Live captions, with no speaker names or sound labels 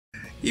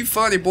You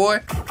funny boy.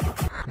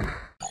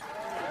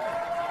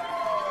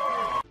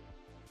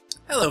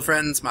 Hello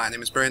friends, my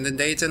name is Brandon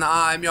Dayton,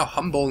 I'm your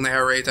humble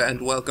narrator,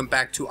 and welcome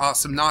back to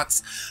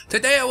Awesomenauts.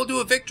 Today I will do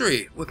a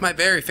victory with my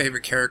very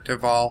favorite character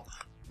of all,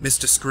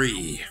 Mr.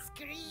 Skree.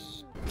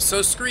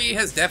 So Skree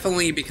has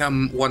definitely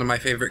become one of my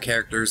favorite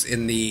characters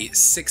in the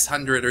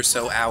 600 or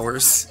so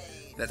hours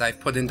that I've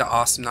put into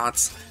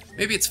Awesomenauts.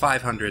 Maybe it's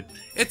 500.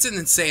 It's an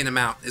insane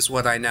amount is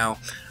what I know.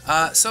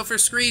 So for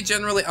Skree,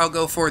 generally I'll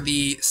go for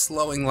the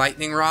slowing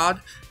lightning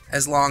rod,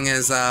 as long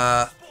as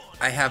I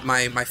have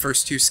my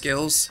first two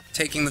skills.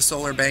 Taking the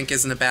solar bank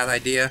isn't a bad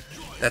idea.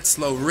 That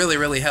slow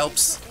really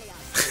helps.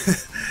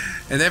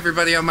 And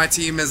everybody on my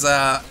team is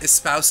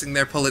espousing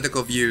their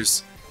political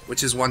views,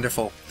 which is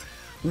wonderful.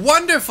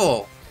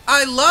 Wonderful!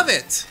 I love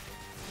it!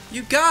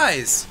 You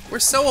guys, we're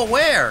so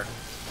aware.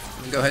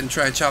 I'm gonna go ahead and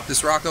try and chop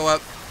this Rocco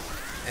up.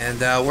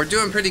 And we're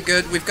doing pretty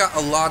good. We've got a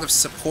lot of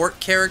support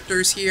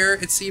characters here,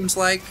 it seems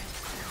like.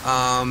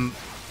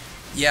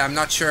 Yeah, I'm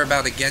not sure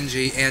about a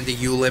Genji and a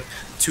Ulip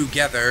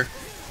together.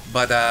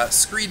 But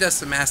Skree does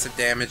some massive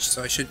damage,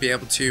 so I should be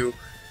able to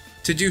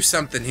do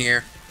something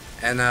here.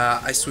 And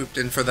I swooped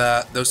in for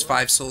those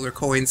 5 solar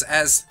coins.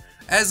 As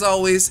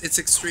always, it's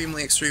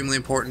extremely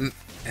important.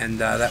 And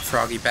that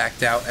Froggy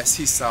backed out as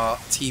he saw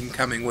team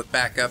coming with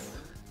backup.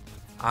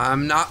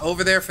 I'm not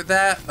over there for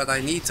that, but I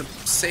need to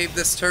save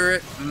this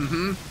turret.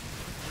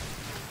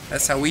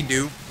 That's how we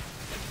do.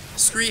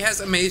 Skree has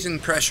amazing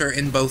pressure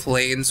in both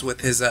lanes with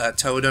his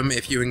totem.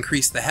 If you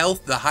increase the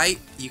health, the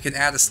height, you can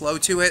add a slow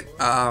to it.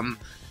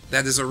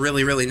 That is a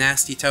really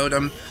nasty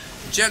totem.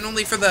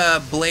 Generally for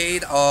the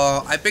blade,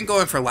 I've been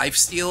going for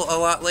lifesteal a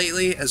lot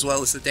lately, as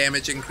well as the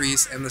damage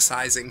increase and the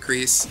size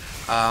increase.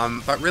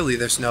 But really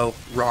there's no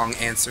wrong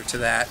answer to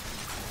that.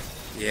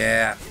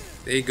 Yeah,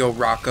 there you go,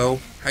 Rocco.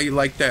 How you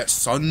like that,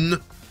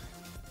 son?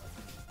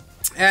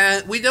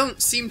 And we don't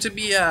seem to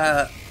be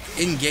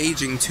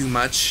engaging too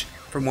much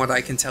from what I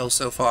can tell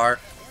so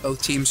far.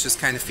 Both teams just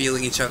kind of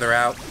feeling each other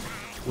out,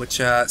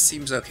 which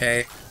seems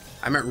okay.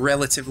 I'm at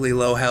relatively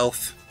low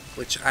health,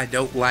 which I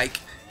don't like,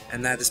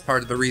 and that is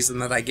part of the reason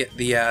that I get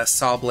the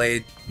saw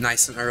blade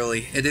nice and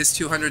early. It is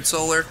 200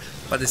 solar,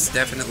 but it's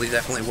definitely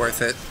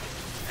worth it.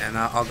 And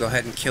I'll go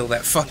ahead and kill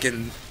that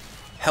fucking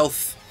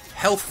health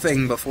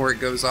thing before it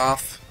goes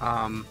off.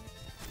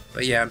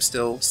 But yeah, I'm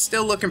still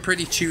looking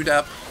pretty chewed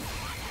up.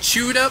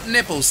 Chewed up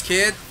nipples,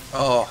 kid.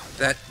 Oh,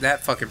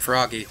 that fucking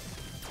Froggy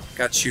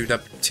got chewed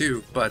up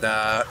too, but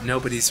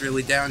nobody's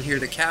really down here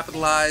to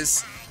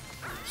capitalize.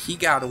 He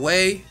got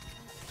away.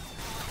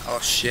 Oh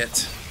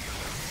shit.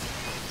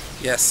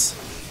 Yes.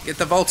 Get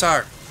the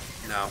Voltar.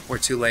 No, we're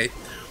too late.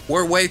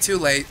 We're way too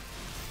late.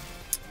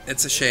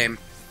 It's a shame.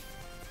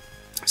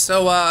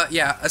 So,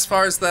 yeah, as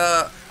far as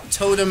the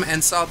totem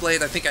and saw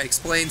blade, I think I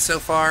explained so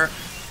far.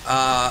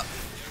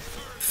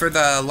 For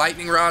the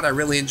lightning rod, I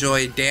really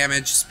enjoy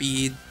damage,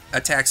 speed,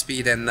 attack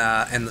speed, and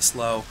the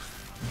slow.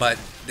 But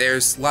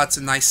there's lots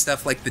of nice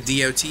stuff like the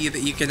DOT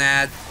that you can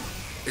add.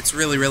 It's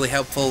really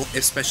helpful,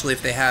 especially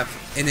if they have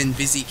an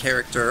Invisi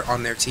character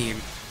on their team.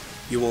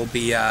 You will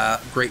be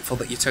grateful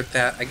that you took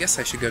that. I guess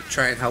I should go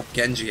try and help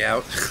Genji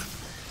out.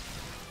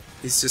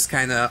 He's just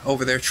kind of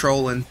over there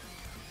trolling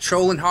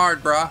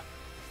hard, brah.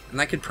 And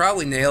I could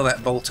probably nail that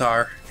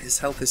Voltar. His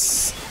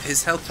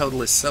health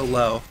total is so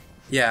low.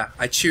 Yeah,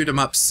 I chewed him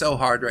up so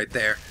hard right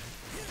there.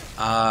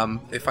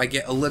 If I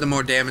get a little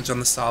more damage on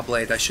the saw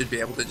blade, I should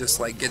be able to just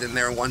like get in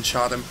there and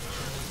one-shot him.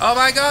 Oh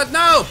my god,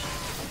 no!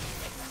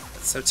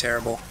 That's so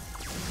terrible.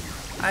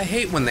 I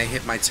hate when they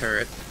hit my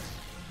turret.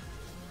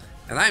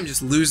 And I'm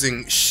just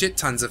losing shit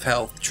tons of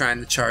health trying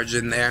to charge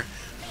in there.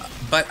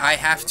 But I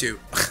have to.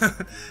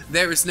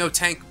 There is no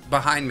tank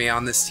behind me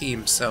on this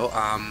team, so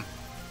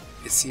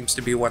it seems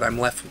to be what I'm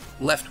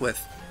left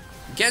with.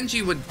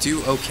 Genji would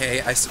do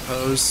okay, I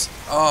suppose.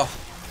 Oh,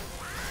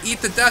 eat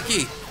the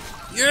ducky!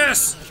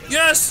 Yes!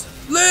 Yes!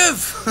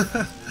 Live!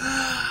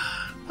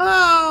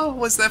 Oh,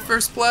 was that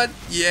first blood?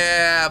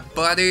 Yeah,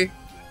 buddy.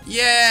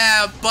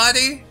 Yeah,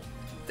 buddy!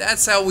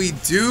 That's how we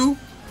do.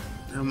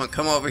 I'm gonna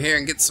come over here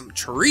and get some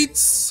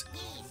treats.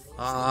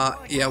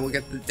 Yeah, we'll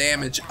get the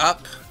damage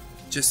up,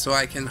 just so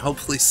I can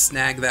hopefully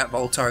snag that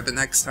Voltar the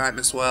next time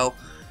as well.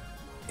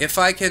 If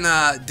I can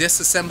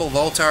disassemble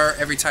Voltar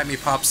every time he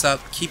pops up,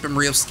 keep him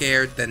real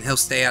scared, then he'll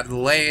stay out of the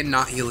lane,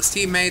 not heal his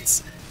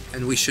teammates,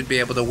 and we should be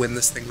able to win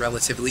this thing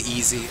relatively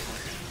easy.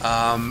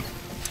 A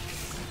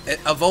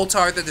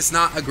Voltar that is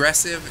not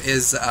aggressive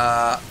is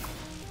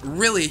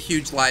really a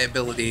huge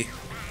liability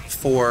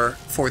for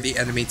the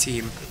enemy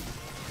team.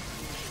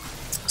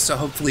 So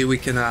hopefully we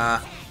can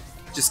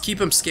just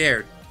keep him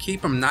scared.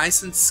 Keep him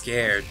nice and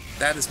scared.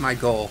 That is my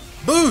goal.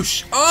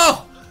 Boosh!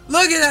 Oh!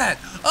 Look at that!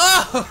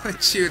 Oh! I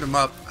chewed him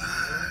up.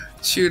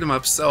 Chewed him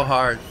up so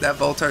hard. That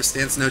Voltar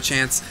stands no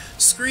chance.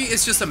 Skree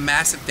is just a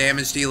massive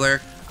damage dealer.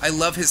 I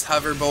love his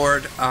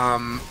hoverboard.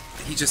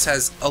 He just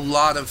has a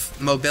lot of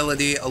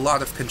mobility, a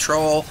lot of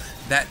control.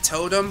 That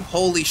totem,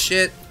 holy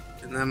shit.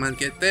 And I'm gonna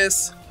get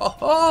this.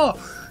 Oh!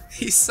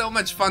 He's so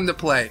much fun to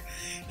play.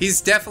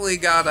 He's definitely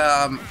got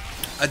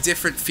a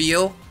different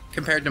feel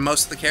compared to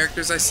most of the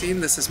characters I've seen.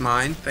 This is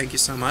mine. Thank you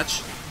so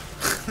much.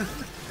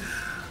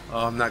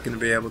 Oh, I'm not going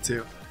to be able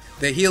to.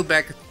 They healed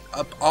back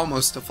up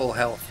almost to full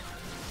health,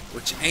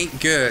 which ain't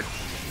good.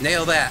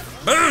 Nail that.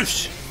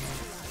 Boosh!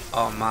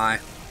 Oh my.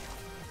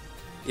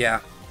 Yeah.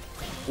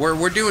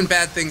 We're doing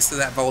bad things to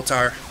that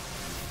Voltar.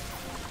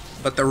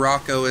 But the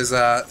Rocco is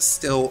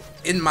still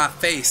in my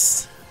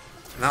face.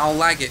 And I don't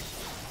like it.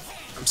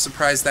 I'm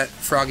surprised that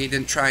Froggy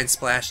didn't try and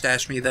splash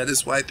dash me. That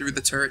is why I threw the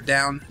turret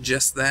down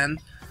just then.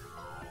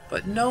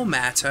 But no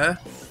matter.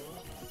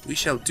 We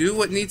shall do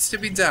what needs to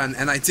be done.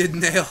 And I did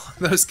nail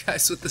those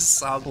guys with the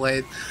saw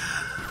blade.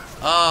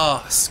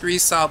 Oh,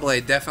 Skree's saw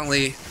blade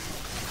definitely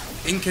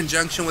in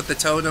conjunction with the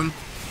totem.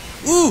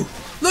 Ooh,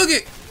 look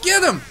it!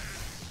 Get him!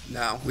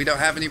 No, we don't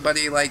have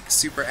anybody like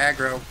super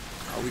aggro.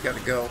 Oh, we gotta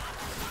go.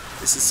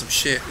 This is some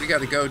shit. We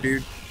gotta go,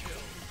 dude.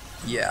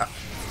 Yeah.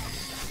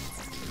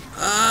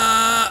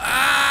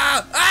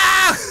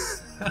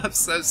 I'm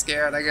so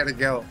scared. I gotta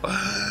go.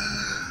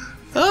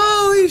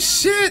 Holy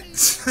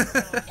shit!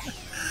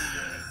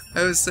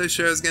 I was so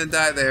sure I was gonna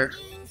die there.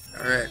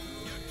 Alright.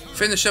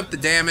 Finish up the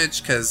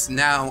damage, because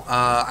now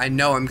I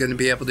know I'm gonna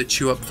be able to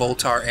chew up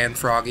Voltar and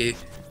Froggy.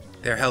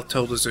 Their health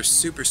totals are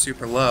super,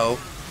 super low.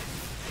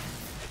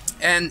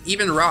 And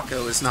even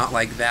Rocco is not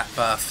like that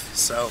buff,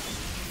 so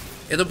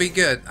it'll be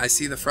good. I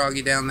see the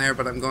Froggy down there,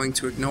 but I'm going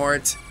to ignore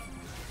it.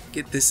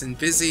 Get this in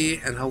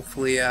busy, and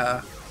hopefully,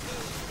 oh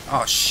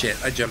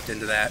shit, I jumped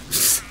into that.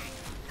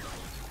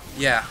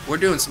 Yeah, we're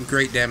doing some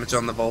great damage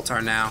on the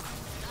Voltar now.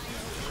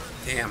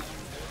 Damn.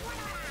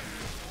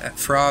 That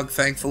frog,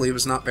 thankfully,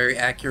 was not very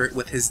accurate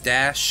with his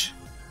dash.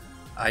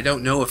 I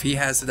don't know if he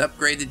has it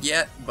upgraded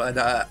yet,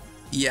 but,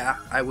 yeah,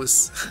 I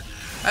was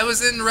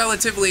in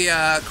relatively,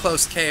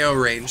 close KO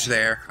range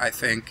there, I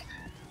think.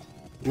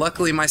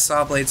 Luckily, my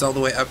saw blade's all the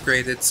way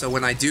upgraded, so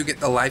when I do get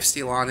the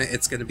lifesteal on it,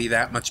 it's gonna be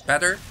that much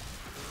better.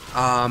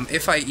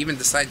 If I even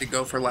decide to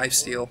go for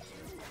lifesteal,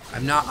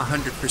 I'm not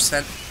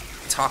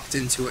 100% talked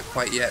into it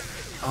quite yet.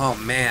 Oh,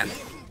 man.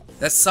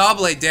 That saw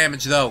blade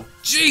damage, though.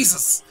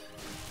 Jesus!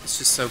 It's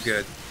just so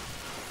good.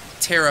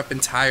 Tear up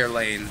entire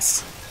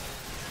lanes.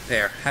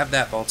 There, have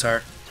that,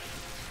 Voltar.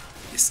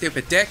 You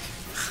stupid dick.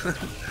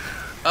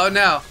 Oh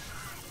no.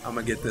 I'm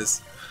gonna get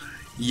this.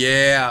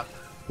 Yeah.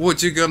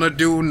 What you gonna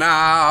do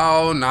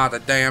now? Not a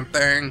damn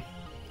thing.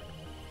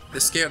 They're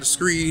scared of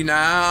Skree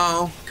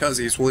now, cause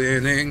he's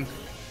winning.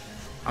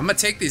 I'm gonna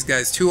take these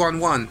guys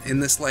 2-on-1 in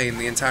this lane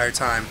the entire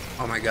time.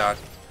 Oh my god.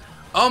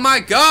 Oh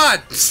my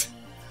god!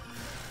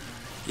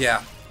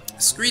 Yeah.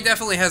 Skree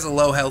definitely has a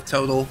low health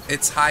total.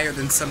 It's higher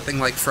than something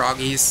like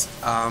Froggy's.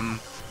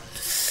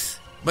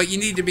 But you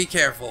need to be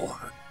careful.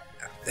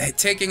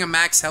 Taking a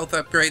max health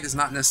upgrade is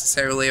not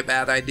necessarily a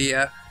bad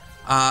idea.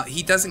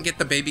 He doesn't get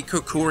the baby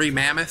Kukuri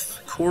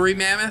Mammoth. Kuri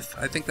Mammoth?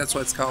 I think that's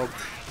what it's called.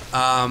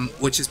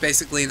 Which is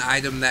basically an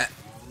item that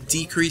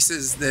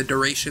decreases the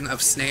duration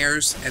of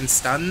snares and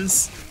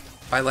stuns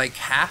by like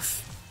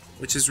half,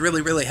 which is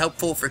really, really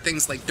helpful for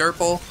things like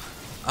Derpal.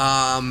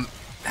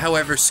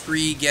 However,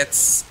 Skree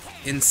gets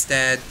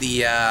instead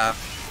the,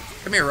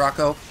 come here,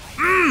 Rocco.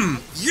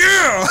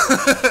 Yeah!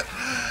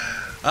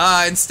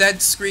 Instead,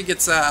 Skree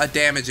gets a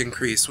damage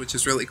increase, which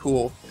is really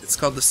cool. It's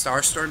called the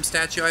Starstorm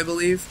statue, I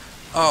believe.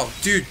 Oh,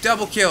 dude,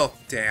 double kill.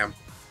 Damn.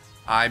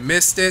 I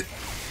missed it.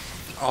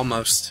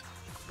 Almost.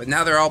 But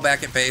now they're all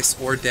back at base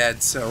or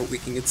dead, so we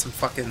can get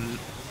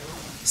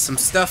some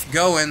stuff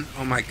going.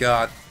 Oh my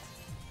god.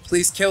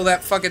 Please kill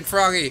that fucking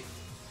Froggy.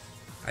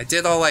 I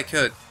did all I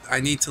could. I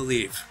need to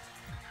leave.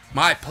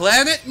 My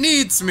planet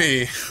needs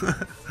me!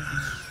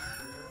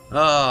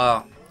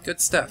 Oh, good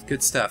stuff,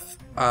 good stuff.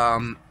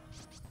 Yeah,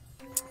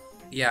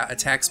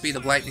 attack speed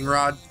of Lightning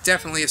Rod,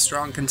 definitely a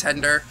strong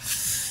contender.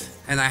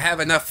 And I have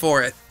enough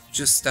for it.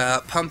 Just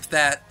pump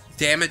that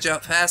damage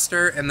up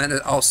faster, and then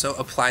it also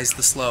applies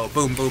the slow.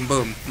 Boom, boom,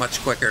 boom, much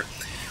quicker.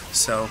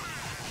 So,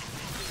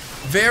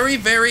 very,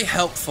 very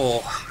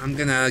helpful. I'm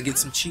gonna get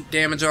some cheap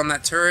damage on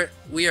that turret.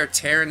 We are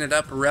tearing it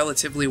up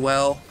relatively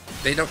well.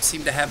 They don't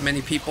seem to have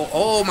many people.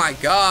 Oh my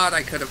god,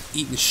 I could have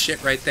eaten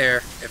shit right there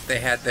if they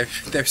had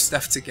their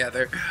stuff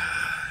together.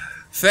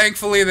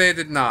 Thankfully, they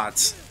did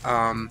not.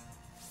 I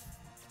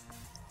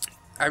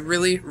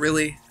really,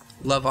 really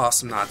love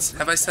Awesomenauts.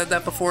 Have I said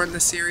that before in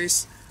this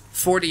series?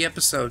 40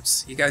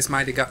 episodes. You guys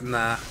might have gotten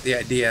the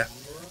idea.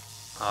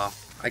 Oh,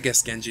 I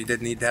guess Genji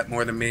did need that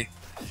more than me.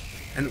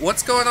 And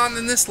what's going on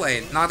in this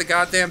lane? Not a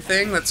goddamn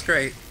thing? That's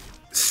great.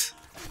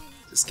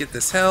 Just get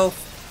this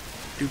health.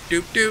 Doop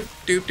doop doop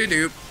doop doop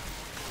doop.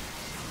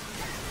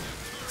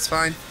 It's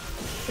fine.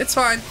 It's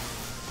fine.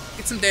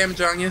 Get some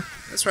damage on you.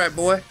 That's right,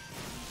 boy.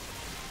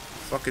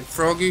 Fucking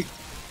Froggy.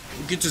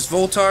 We'll get this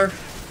Voltar.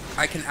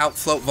 I can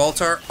outfloat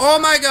Voltar. Oh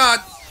my god!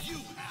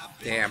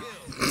 Damn.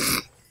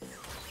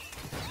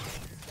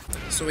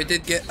 So we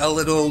did get a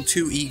little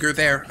too eager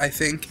there, I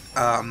think.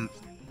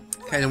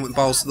 Kind of went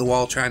balls to the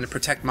wall trying to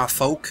protect my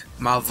folk.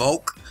 My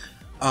Volk.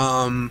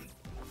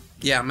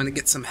 Yeah, I'm gonna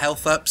get some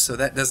health up so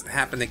that doesn't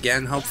happen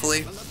again,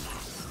 hopefully.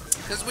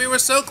 Because we were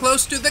so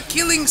close to the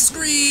killing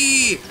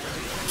spree!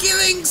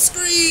 Killing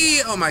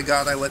Skree! Oh my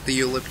god, I let the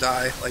Ulip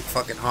die, like,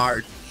 fucking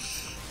hard.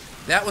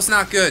 That was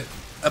not good.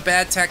 A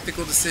bad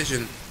tactical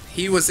decision.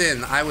 He was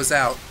in, I was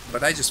out,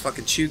 but I just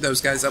fucking chewed those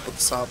guys up with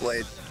the saw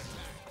blade.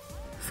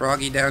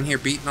 Froggy down here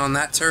beating on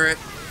that turret.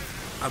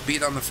 I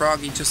beat on the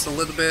Froggy just a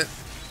little bit.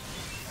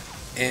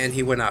 And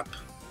he went up.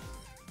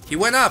 He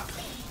went up!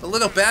 The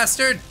little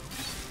bastard!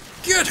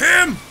 Get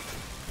him!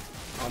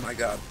 Oh my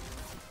god.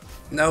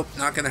 Nope,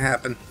 not gonna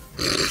happen.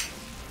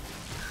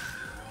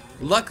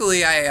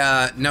 Luckily,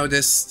 I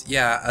noticed,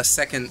 yeah, a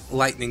second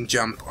lightning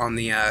jump on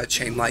the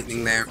chain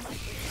lightning there.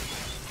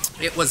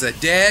 It was a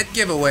dead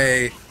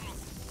giveaway.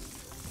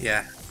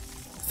 Yeah.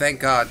 Thank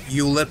God.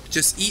 Ulip,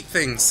 just eat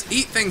things.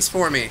 Eat things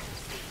for me.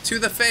 To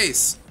the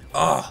face.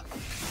 Oh,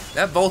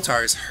 that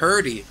Voltar is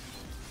hurty.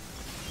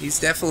 He's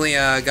definitely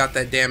got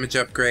that damage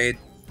upgrade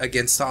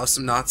against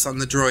Awesomenauts on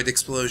the droid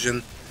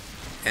explosion.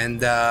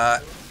 And,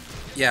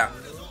 yeah.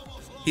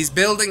 He's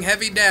building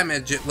heavy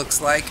damage, it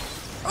looks like.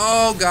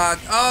 Oh, God.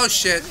 Oh,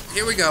 shit.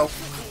 Here we go.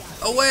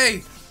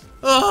 Away.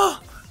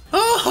 Oh.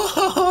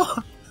 Oh.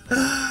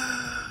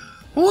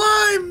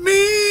 Why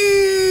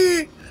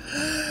me?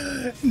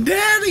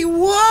 Daddy,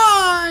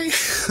 why?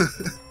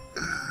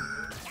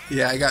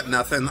 Yeah, I got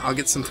nothing. I'll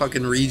get some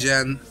fucking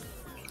regen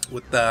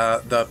with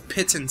the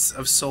pittance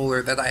of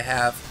solar that I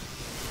have.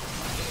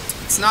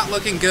 It's not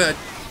looking good.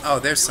 Oh,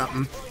 there's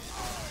something.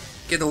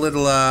 Get a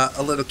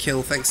little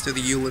kill thanks to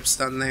the Ulip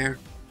stun there.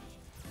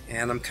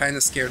 And I'm kind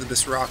of scared of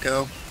this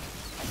Rocco.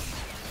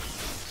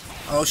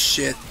 Oh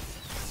shit.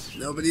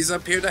 Nobody's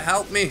up here to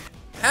help me.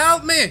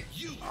 Help me!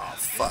 Oh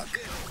fuck.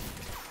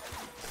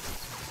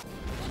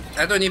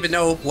 I don't even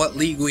know what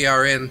league we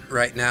are in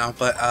right now,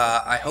 but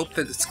I hope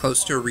that it's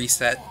close to a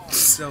reset.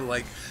 So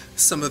like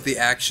some of the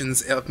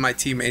actions of my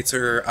teammates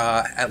are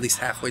at least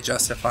halfway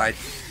justified.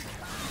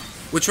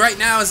 Which right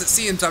now, as it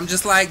seems, I'm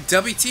just like,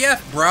 WTF,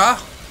 bruh?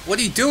 What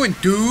are you doing,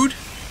 dude?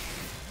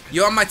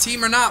 You on my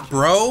team or not,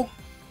 bro?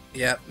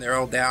 Yep, they're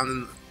all down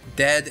and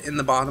dead in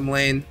the bottom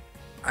lane.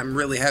 I'm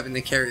really having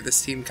to carry this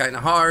team kind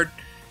of hard.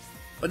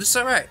 But it's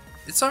alright.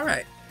 It's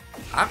alright.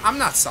 I'm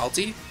not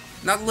salty.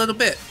 Not a little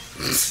bit.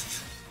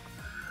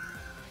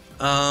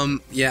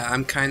 Yeah,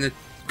 I'm kind of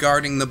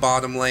guarding the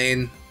bottom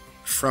lane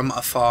from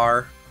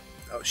afar.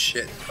 Oh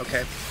shit,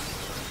 okay.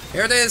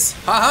 Here it is!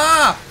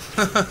 Haha!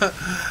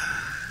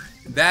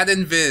 That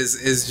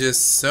invis is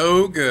just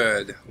so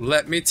good,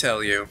 let me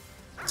tell you.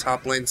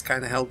 Top lane's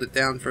kind of held it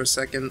down for a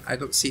second. I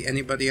don't see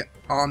anybody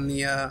on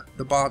the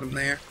bottom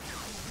there.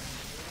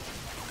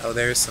 Oh,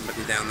 there's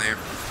somebody down there.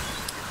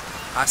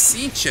 I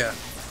seen ya!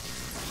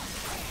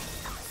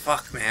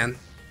 Fuck, man.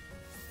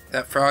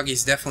 That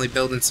Froggy's definitely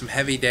building some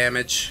heavy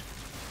damage.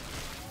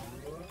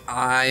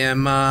 I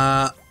am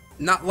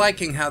not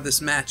liking how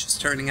this match is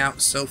turning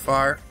out so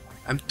far.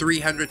 I'm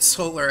 300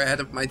 solar ahead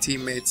of my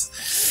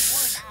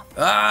teammates.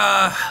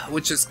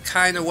 Which is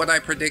kind of what I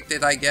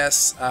predicted, I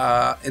guess,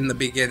 in the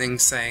beginning,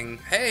 saying,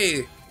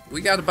 hey, we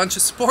got a bunch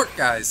of support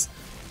guys.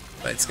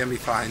 But it's gonna be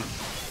fine.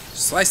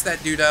 Slice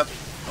that dude up.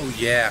 Oh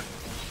yeah.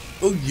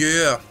 Oh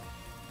yeah.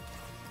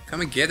 Come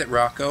and get it,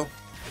 Rocco.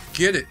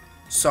 Get it,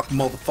 suck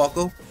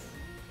motherfucker.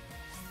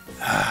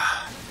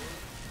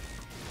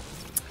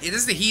 It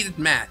is the heated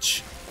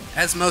match,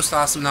 as most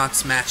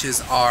Awesomenauts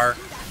matches are.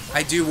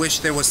 I do wish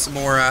there was some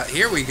more,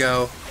 here we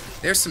go.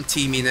 There's some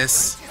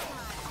teaminess.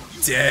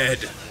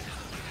 Dead.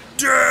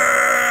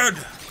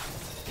 Dead!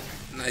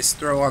 Nice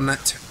throw on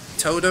that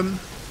totem.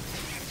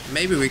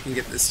 Maybe we can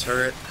get this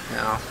turret.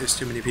 No, there's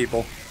too many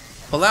people.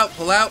 Pull out,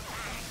 pull out.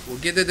 We'll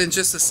get it in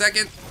just a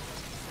second.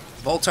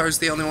 Voltar's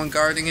the only one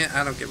guarding it.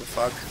 I don't give a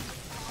fuck.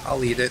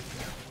 I'll eat it.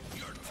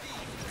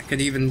 I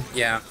could even,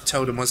 yeah,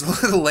 totem was a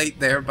little late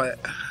there, but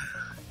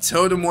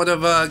totem would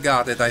have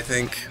got it, I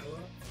think.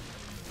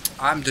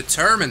 I'm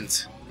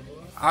determined.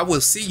 I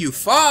will see you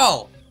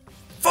fall.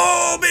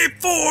 Fall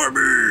before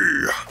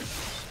me!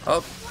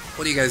 Oh,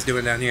 what are you guys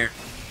doing down here?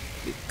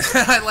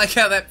 I like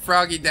how that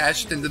Froggy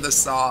dashed into the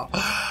saw.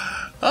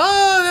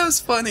 Oh, that was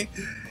funny.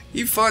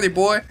 You funny,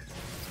 boy.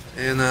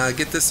 And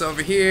get this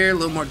over here. A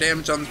little more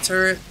damage on the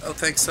turret. Oh,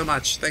 thanks so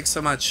much. Thanks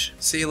so much.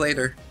 See you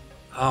later.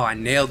 Oh, I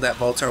nailed that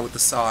Voltar with the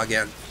saw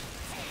again.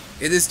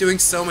 It is doing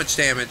so much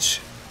damage,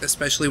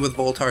 especially with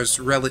Voltar's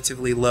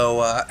relatively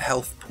low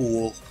health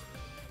pool.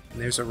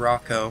 And there's a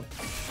Rocco.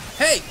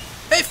 Hey!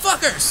 Hey,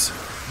 fuckers!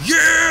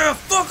 Yeah,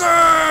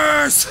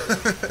 fuckers!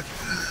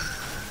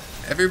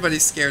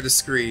 Everybody's scared of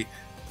Skree.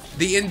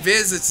 The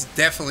invis is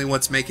definitely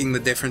what's making the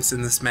difference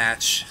in this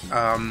match.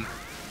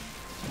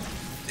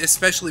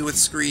 Especially with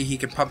Skree, he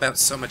can pump out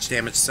so much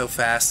damage so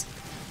fast.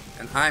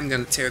 And I'm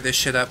gonna tear this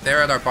shit up.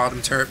 They're at our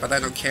bottom turret, but I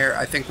don't care.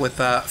 I think with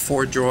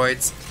 4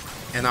 droids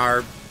and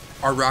our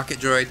rocket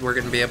droid, we're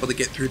gonna be able to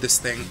get through this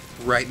thing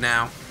right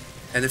now.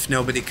 And if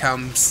nobody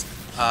comes,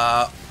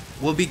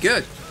 we'll be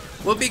good.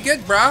 We'll be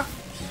good, brah.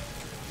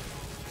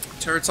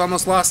 Turret's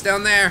almost lost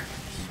down there.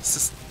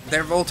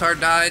 Their Voltar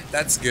died.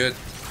 That's good.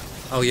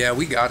 Oh yeah,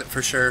 we got it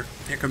for sure.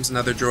 Here comes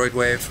another droid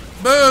wave.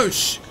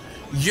 Boosh!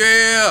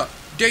 Yeah!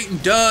 Dayton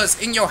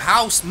does in your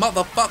house,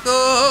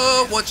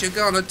 motherfucker! What you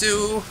gonna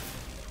do?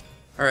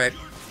 Alright.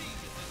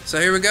 So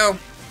here we go.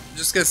 I'm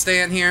just gonna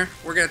stay in here.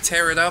 We're gonna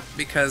tear it up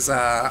because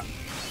that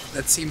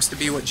seems to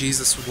be what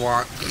Jesus would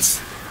want.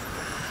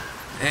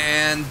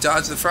 And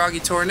dodge the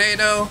froggy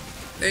tornado.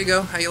 There you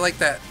go. How you like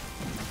that?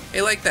 How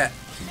you like that?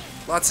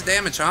 Lots of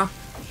damage, huh?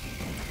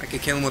 I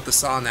could kill him with the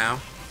saw now.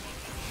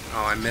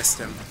 Oh, I missed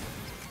him.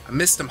 I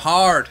missed him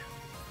hard.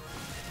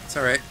 It's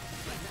alright.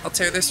 I'll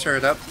tear this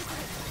turret up.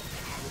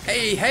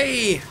 Hey,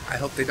 hey! I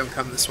hope they don't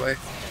come this way.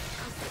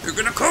 They're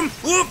gonna come!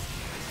 Whoop!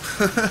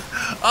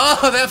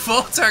 Oh, that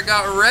Voltar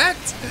got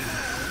wrecked!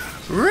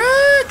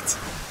 Wrecked!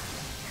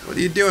 What are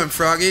you doing,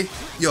 Froggy?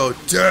 You're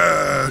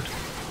dead!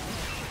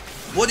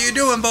 What are you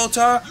doing,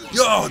 Voltar?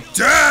 You're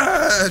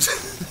dead!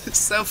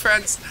 So,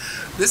 friends,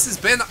 this has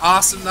been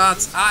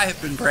Awesomenauts. I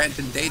have been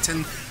Brandon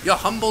Dayton, your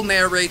humble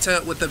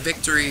narrator with a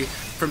victory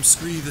from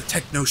Skree the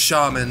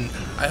Techno-Shaman.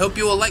 I hope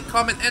you will like,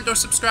 comment, and or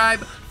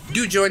subscribe.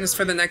 Do join us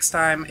for the next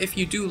time. If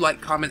you do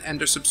like, comment,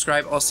 and or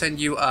subscribe, I'll send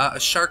you a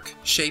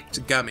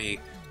shark-shaped gummy.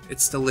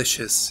 It's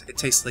delicious. It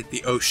tastes like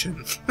the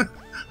ocean.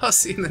 I'll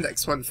see you in the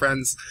next one,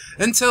 friends.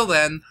 Until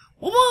then,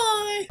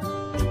 bye-bye!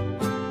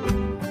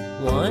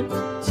 1,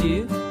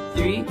 2,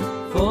 3,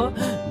 4.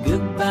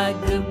 Goodbye,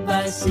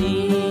 goodbye,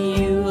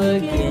 see you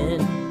again.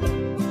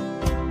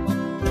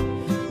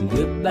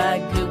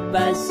 Goodbye,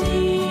 goodbye,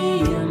 see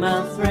you,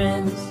 my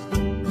friends.